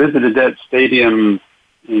visited that stadium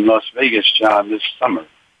in Las Vegas, John, this summer.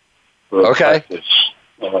 Okay.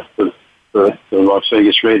 For the Las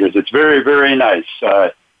Vegas Raiders. It's very, very nice.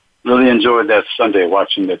 Really enjoyed that Sunday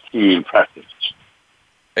watching the team practice.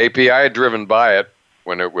 AP, I had driven by it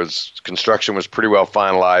when construction was pretty well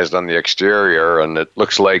finalized on the exterior, and it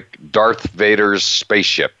looks like Darth Vader's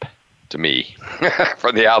spaceship to me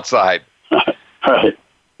from the outside. Right.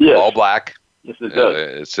 Yes. All black. Yes, it does.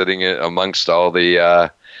 It's sitting amongst all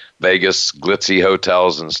the Vegas glitzy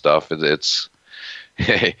hotels and stuff. It's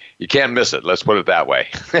you can't miss it. Let's put it that way.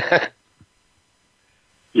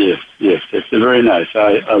 Yes. It's very nice.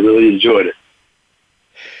 I really enjoyed it.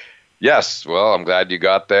 Yes, well, I'm glad you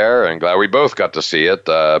got there, and glad we both got to see it,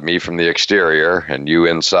 me from the exterior and you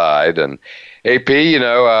inside. And AP, you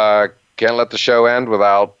know, can't let the show end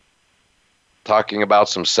without talking about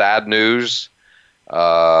some sad news.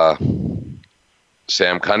 Sam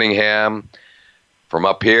Cunningham from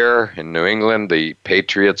up here in New England, the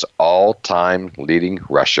Patriots' all-time leading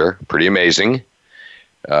rusher. Pretty amazing.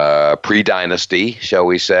 Pre-dynasty, shall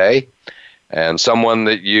we say. And someone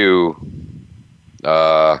that you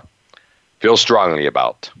feel strongly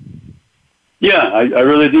about. Yeah, I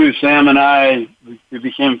really do. Sam and I, we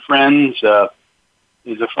became friends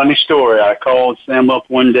it's a funny story. I called Sam up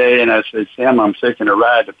one day and I said, Sam, I'm taking a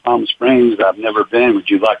ride to Palm Springs. I've never been. Would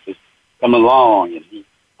you like to come along? And he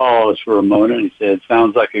paused for a moment and he said,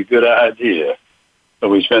 sounds like a good idea. So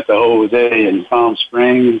we spent the whole day in Palm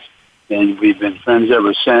Springs, and we've been friends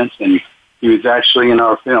ever since. And he was actually in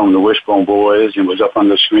our film, The Wishbone Boys, and was up on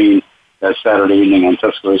the screen that Saturday evening in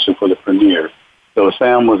Tuscaloosa for the premiere. So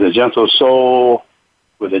Sam was a gentle soul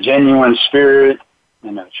with a genuine spirit,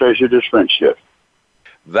 and I treasured his friendship.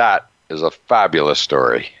 That is a fabulous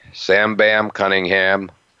story. Sam Bam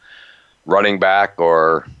Cunningham, running back,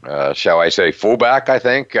 or shall I say fullback, I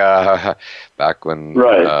think, back when...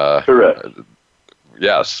 Right, correct.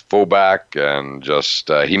 Yes, fullback, and just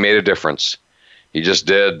he made a difference. He just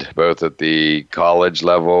did, both at the college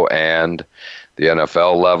level and the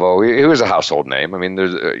NFL level. He was a household name. I mean,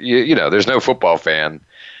 there's no football fan,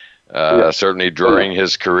 certainly during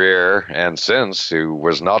his career and since, who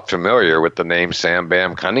was not familiar with the name Sam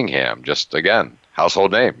Bam Cunningham. Just, again,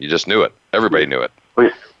 household name. You just knew it. Everybody knew it.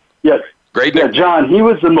 Yes. Great name. Yeah, John, he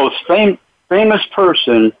was the most famous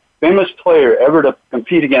player ever to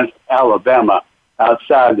compete against Alabama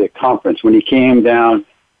outside the conference. When he came down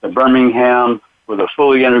to Birmingham with a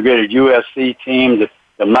fully integrated USC team,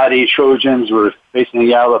 the mighty Trojans were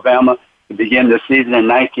facing Alabama to begin the season in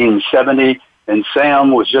 1970, and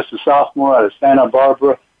Sam was just a sophomore out of Santa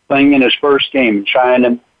Barbara, playing in his first game, trying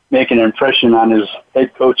to make an impression on his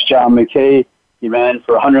head coach, John McKay. He ran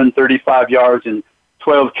for 135 yards and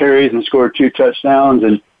 12 carries and scored 2 touchdowns,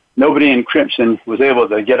 and nobody in Crimson was able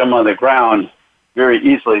to get him on the ground very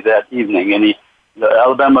easily that evening. And the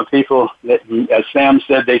Alabama people, as Sam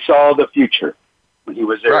said, they saw the future when he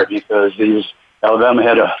was there, because Alabama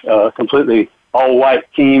had a completely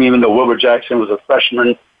all-white team, even though Wilbur Jackson was a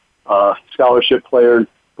freshman scholarship player. Of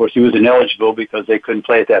course, he was ineligible because they couldn't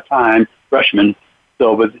play at that time, freshman.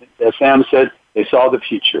 So, but as Sam said, they saw the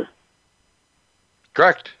future.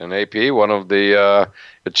 Correct. And AP, one of the,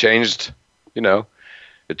 it changed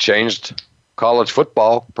college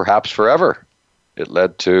football perhaps forever. It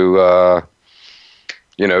led to,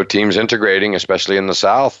 teams integrating, especially in the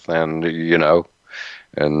South, and,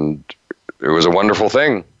 and it was a wonderful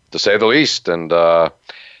thing, to say the least. And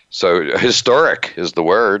so historic is the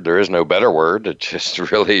word. There is no better word. It just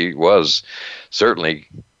really was certainly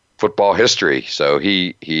football history. So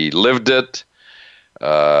he lived it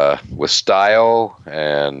with style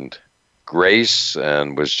and grace,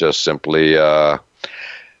 and was just simply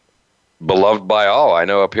beloved by all. I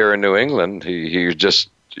know up here in New England, he was just,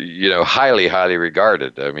 highly, highly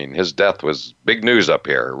regarded. I mean, his death was big news up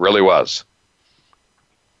here. It really was.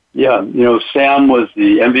 Yeah, Sam was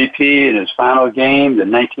the MVP in his final game, the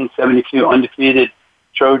 1972 undefeated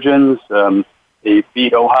Trojans. They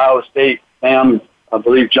beat Ohio State. Sam, I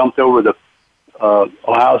believe, jumped over the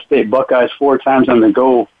Ohio State Buckeyes 4 times on the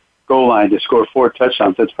goal line to score 4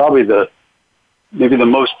 touchdowns. That's probably maybe the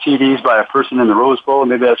most TDs by a person in the Rose Bowl.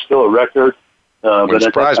 Maybe that's still a record, but at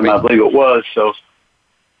that time I believe it was. So,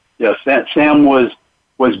 yeah, Sam was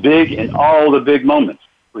big in all the big moments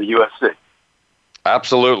for USC.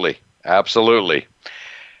 Absolutely.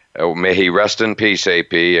 Oh, may he rest in peace,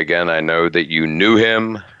 AP. Again, I know that you knew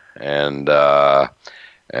him, and the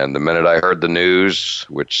minute I heard the news,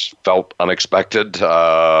 which felt unexpected,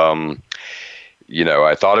 I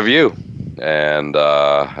thought of you. And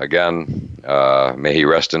again, may he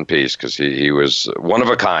rest in peace, because he was one of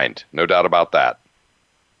a kind, no doubt about that.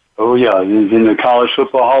 Oh, yeah. He's in the College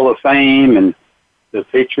Football Hall of Fame and the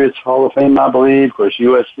Patriots Hall of Fame, I believe. Of course,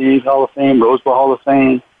 USC's Hall of Fame, Rose Bowl Hall of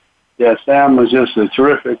Fame. Yeah, Sam was just a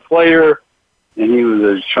terrific player, and he was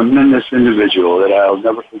a tremendous individual that I'll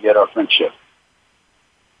never forget our friendship.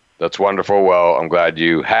 That's wonderful. Well, I'm glad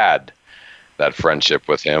you had that friendship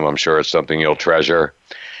with him. I'm sure it's something you'll treasure.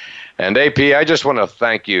 And AP, I just want to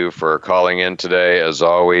thank you for calling in today, as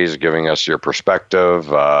always, giving us your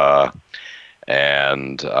perspective.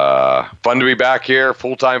 And fun to be back here,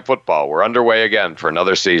 full-time football. We're underway again for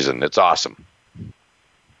another season. It's awesome.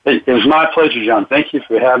 It was my pleasure, John. Thank you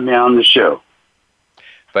for having me on the show.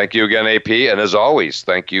 Thank you again, AP. And as always,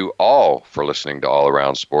 thank you all for listening to All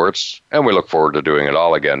Around Sports. And we look forward to doing it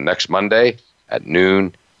all again next Monday at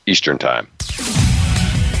noon Eastern Time.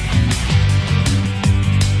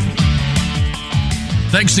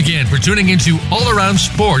 Thanks again for tuning into All Around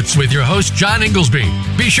Sports with your host, John Inglesby.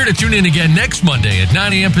 Be sure to tune in again next Monday at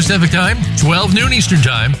 9 a.m. Pacific Time, 12 noon Eastern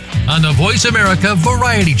Time on the Voice America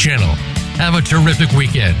Variety Channel. Have a terrific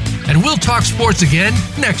weekend, and we'll talk sports again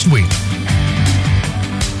next week.